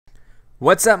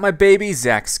What's up, my baby?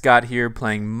 ZackScott here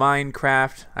playing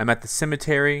Minecraft. I'm at the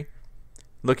cemetery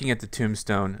looking at the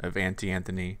tombstone of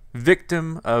Antyanthony,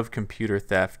 victim of computer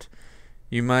theft.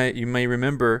 You may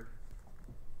remember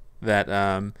that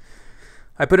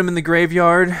I put him in the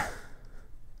graveyard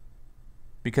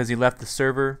because he left the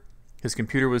server. His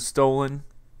computer was stolen.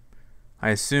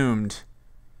 I assumed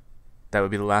that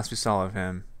would be the last we saw of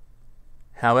him.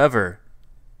 However,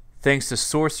 thanks to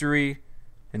sorcery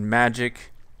and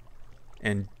magic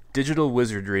and digital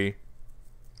wizardry,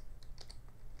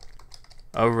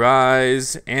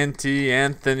 arise,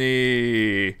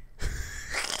 Antyanthony!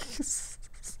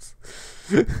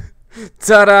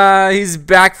 Ta-da! He's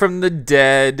back from the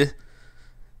dead.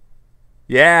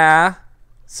 Yeah.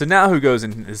 So now who goes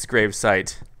in this grave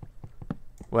site?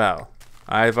 Well,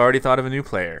 I've already thought of a new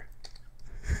player.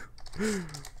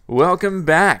 Welcome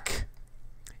back.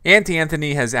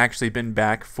 Antyanthony has actually been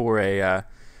back for a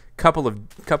couple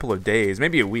of days,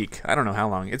 maybe a week. I don't know how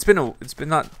long. It's been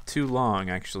not too long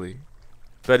actually,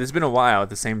 but it's been a while at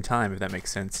the same time, if that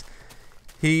makes sense.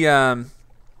 He I'll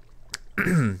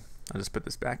just put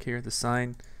this back here. The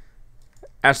sign.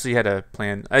 Ashley had a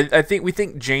plan. We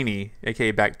think Janie, aka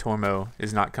Back Tormo,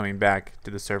 is not coming back to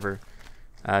the server.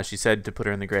 She said to put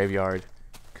her in the graveyard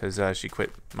because she quit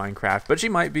Minecraft, but she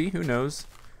might be. Who knows?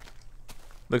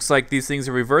 Looks like these things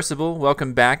are reversible.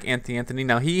 Welcome back, Antyanthony.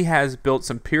 Now, he has built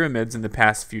some pyramids in the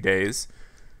past few days.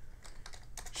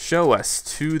 Show us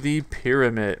to the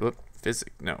pyramid. Whoop,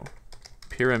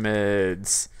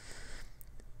 pyramids.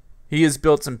 He has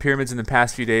built some pyramids in the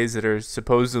past few days that are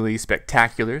supposedly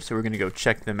spectacular, so we're going to go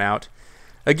check them out.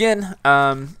 Again,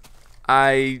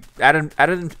 I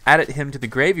added him to the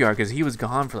graveyard because he was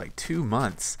gone for like 2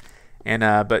 months. And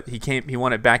but he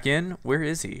wanted back in. Where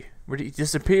is he? He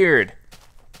disappeared.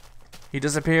 He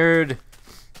disappeared.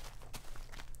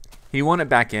 He wanted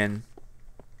back in,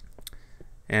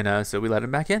 and so we let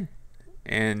him back in.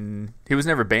 And he was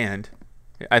never banned.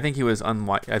 I think he was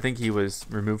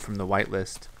removed from the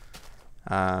whitelist.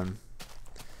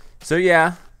 So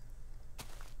yeah,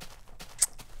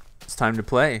 it's time to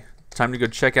play. It's time to go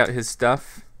check out his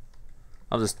stuff.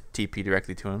 I'll just TP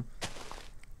directly to him.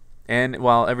 And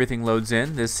while everything loads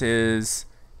in, this is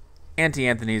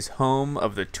Antyanthony's home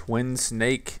of the Twin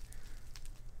Snake.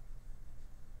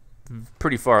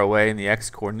 Pretty far away in the X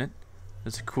coordinate.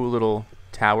 There's a cool little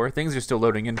tower. Things are still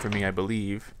loading in for me, I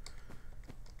believe.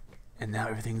 And now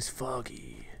everything's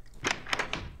foggy.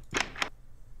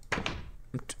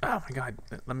 Oh my god,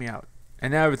 let me out.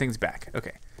 And now everything's back.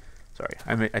 Okay. Sorry,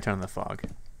 I turned on the fog.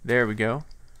 There we go.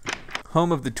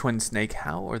 Home of the Twin Snake.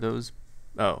 How are those?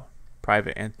 Oh,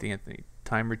 private Antyanthony.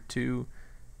 Timer 2.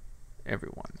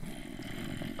 Everyone.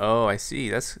 Oh, I see.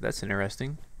 That's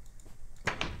interesting.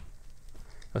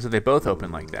 Oh, so they both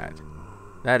open like that.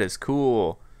 That is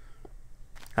cool.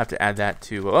 I have to add that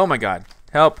to... Oh my god.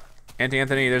 Help!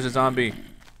 Antyanthony, there's a zombie.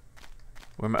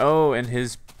 Where am I? Oh, and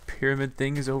his pyramid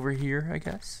thing is over here, I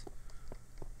guess.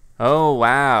 Oh,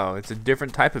 wow. It's a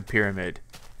different type of pyramid.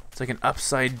 It's like an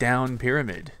upside down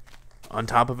pyramid. On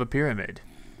top of a pyramid.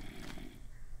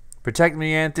 Protect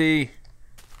me, Auntie!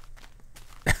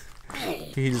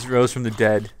 He just rose from the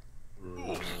dead.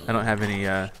 I don't have any...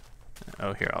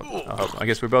 Oh, here, I'll help him. I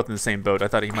guess we're both in the same boat. I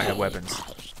thought he might have weapons.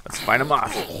 Let's fight him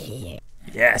off.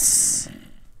 Yes!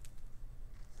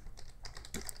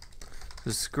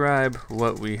 Describe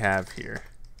what we have here.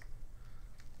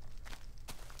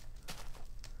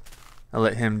 I'll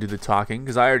let him do the talking,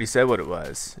 because I already said what it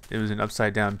was. It was an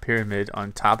upside-down pyramid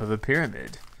on top of a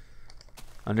pyramid.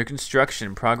 Under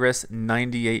construction. Progress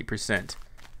 98%.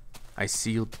 I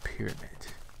sealed the pyramid.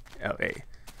 Oh, A.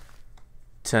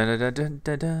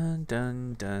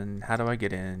 Dun-dun-dun-dun-dun-dun. How do I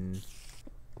get in?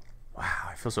 Wow,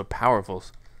 I feel so powerful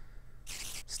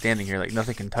standing here like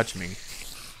nothing can touch me.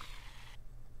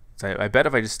 So I bet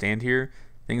if I just stand here,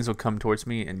 things will come towards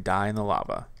me and die in the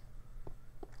lava.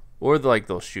 Or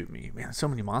they'll shoot me. Man, there's so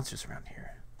many monsters around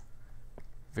here.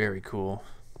 Very cool.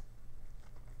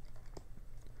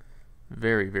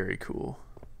 Very, very cool.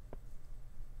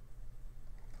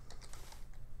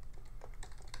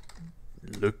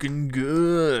 Looking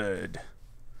good.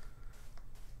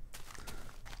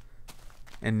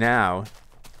 And now,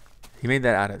 he made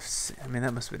that out of... I mean,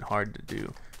 that must have been hard to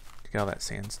do. To get all that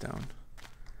sandstone.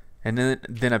 And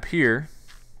then up here,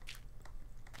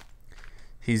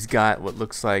 he's got what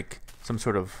looks like some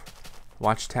sort of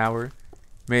watchtower.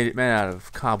 Made out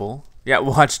of cobble. Yeah,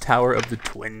 watchtower of the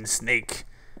Twin Snake.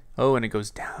 Oh, and it goes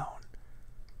down.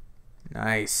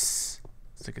 Nice.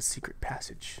 It's like a secret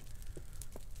passage.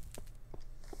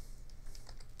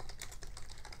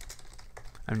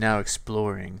 I'm now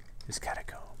exploring his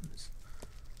catacombs.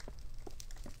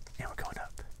 And we're going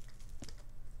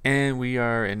And we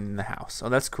are in the house. Oh,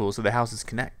 that's cool. So the houses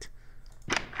connect.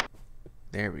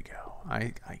 There we go.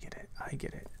 I get it. I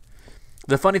get it.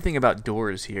 The funny thing about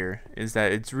doors here is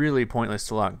that it's really pointless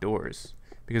to lock doors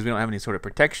because we don't have any sort of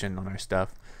protection on our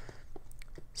stuff.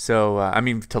 So, I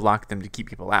mean, to lock them to keep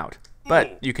people out.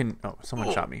 But you can... Oh,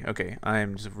 someone shot me. Okay, I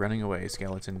am just running away,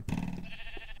 skeleton.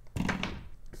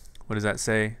 What does that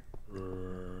say?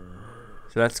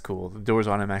 So that's cool. The doors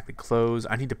automatically close.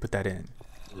 I need to put that in.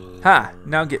 Ha!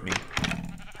 Now get me.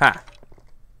 Ha!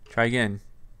 Try again.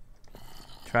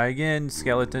 Try again,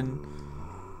 skeleton.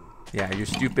 Yeah, you're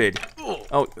stupid.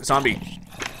 Oh, zombie.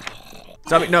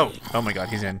 Zombie, no! Oh my god,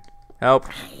 he's in. Help.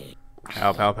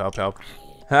 Help, help, help, help.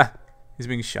 Ha! He's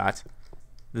being shot.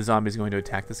 The zombie is going to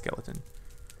attack the skeleton.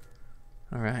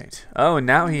 Alright. Oh, and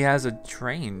now he has a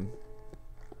train.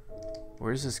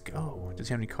 Where does this go? Does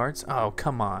he have any carts? Oh,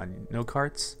 come on. No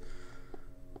carts?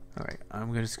 Alright,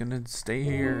 I'm just gonna stay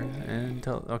here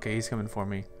until... Okay, he's coming for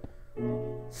me.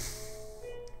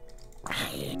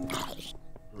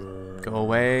 Go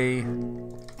away.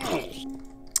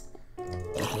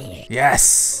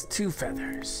 Yes! 2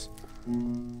 feathers.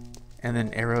 And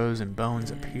then arrows and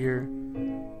bones appear.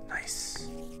 Nice.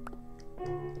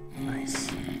 Nice.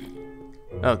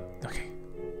 Oh, okay.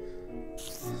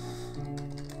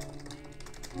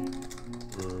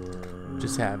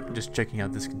 Just checking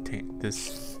out this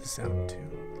sound too.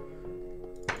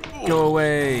 Go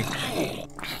away.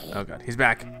 Oh god, he's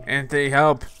back. Anthony,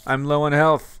 help! I'm low on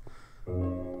health.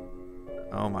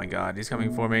 Oh my god, he's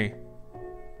coming for me.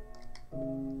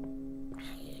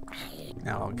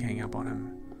 Now I'll gang up on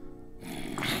him.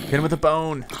 Hit him with a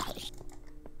bone.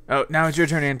 Oh, now it's your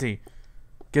turn, Auntie.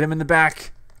 Get him in the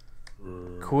back.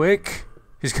 Quick.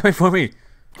 He's coming for me.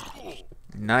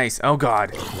 Nice. Oh,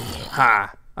 God.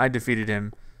 Ha. I defeated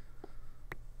him.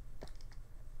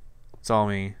 It's all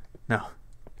me. No.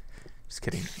 Just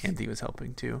kidding. Auntie was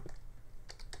helping, too.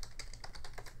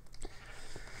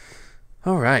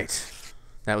 All right.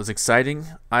 That was exciting.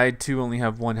 I, too, only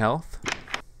have 1 health.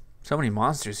 So many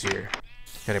monsters here.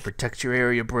 Gotta protect your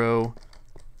area, bro.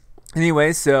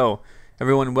 Anyway, so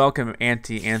everyone, welcome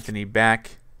Auntie Anthony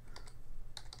back.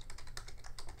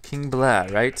 King Blah,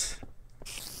 right?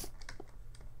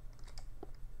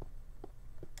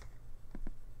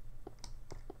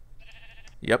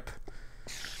 Yep.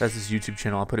 That's his YouTube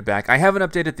channel. I'll put it back. I haven't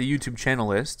updated the YouTube channel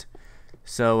list.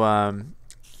 So,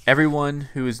 everyone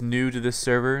who is new to this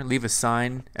server, leave a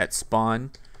sign at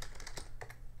spawn.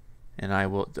 And I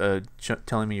will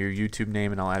telling me your YouTube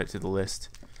name, and I'll add it to the list.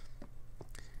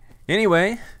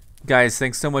 Anyway, guys,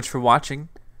 thanks so much for watching.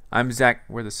 I'm Zach.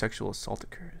 Where the sexual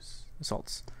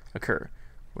assaults occur,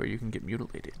 where you can get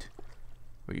mutilated,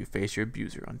 where you face your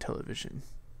abuser on television.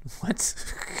 What?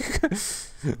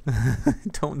 I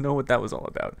don't know what that was all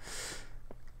about.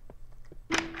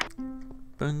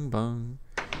 Bung bung.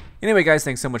 Anyway, guys,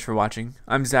 thanks so much for watching.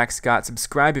 I'm ZackScott.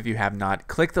 Subscribe if you have not.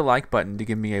 Click the like button to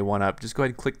give me a 1-up. Just go ahead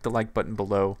and click the like button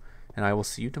below, and I will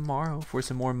see you tomorrow for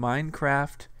some more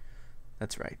Minecraft.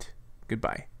 That's right.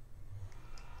 Goodbye.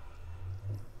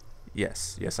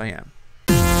 Yes, I am.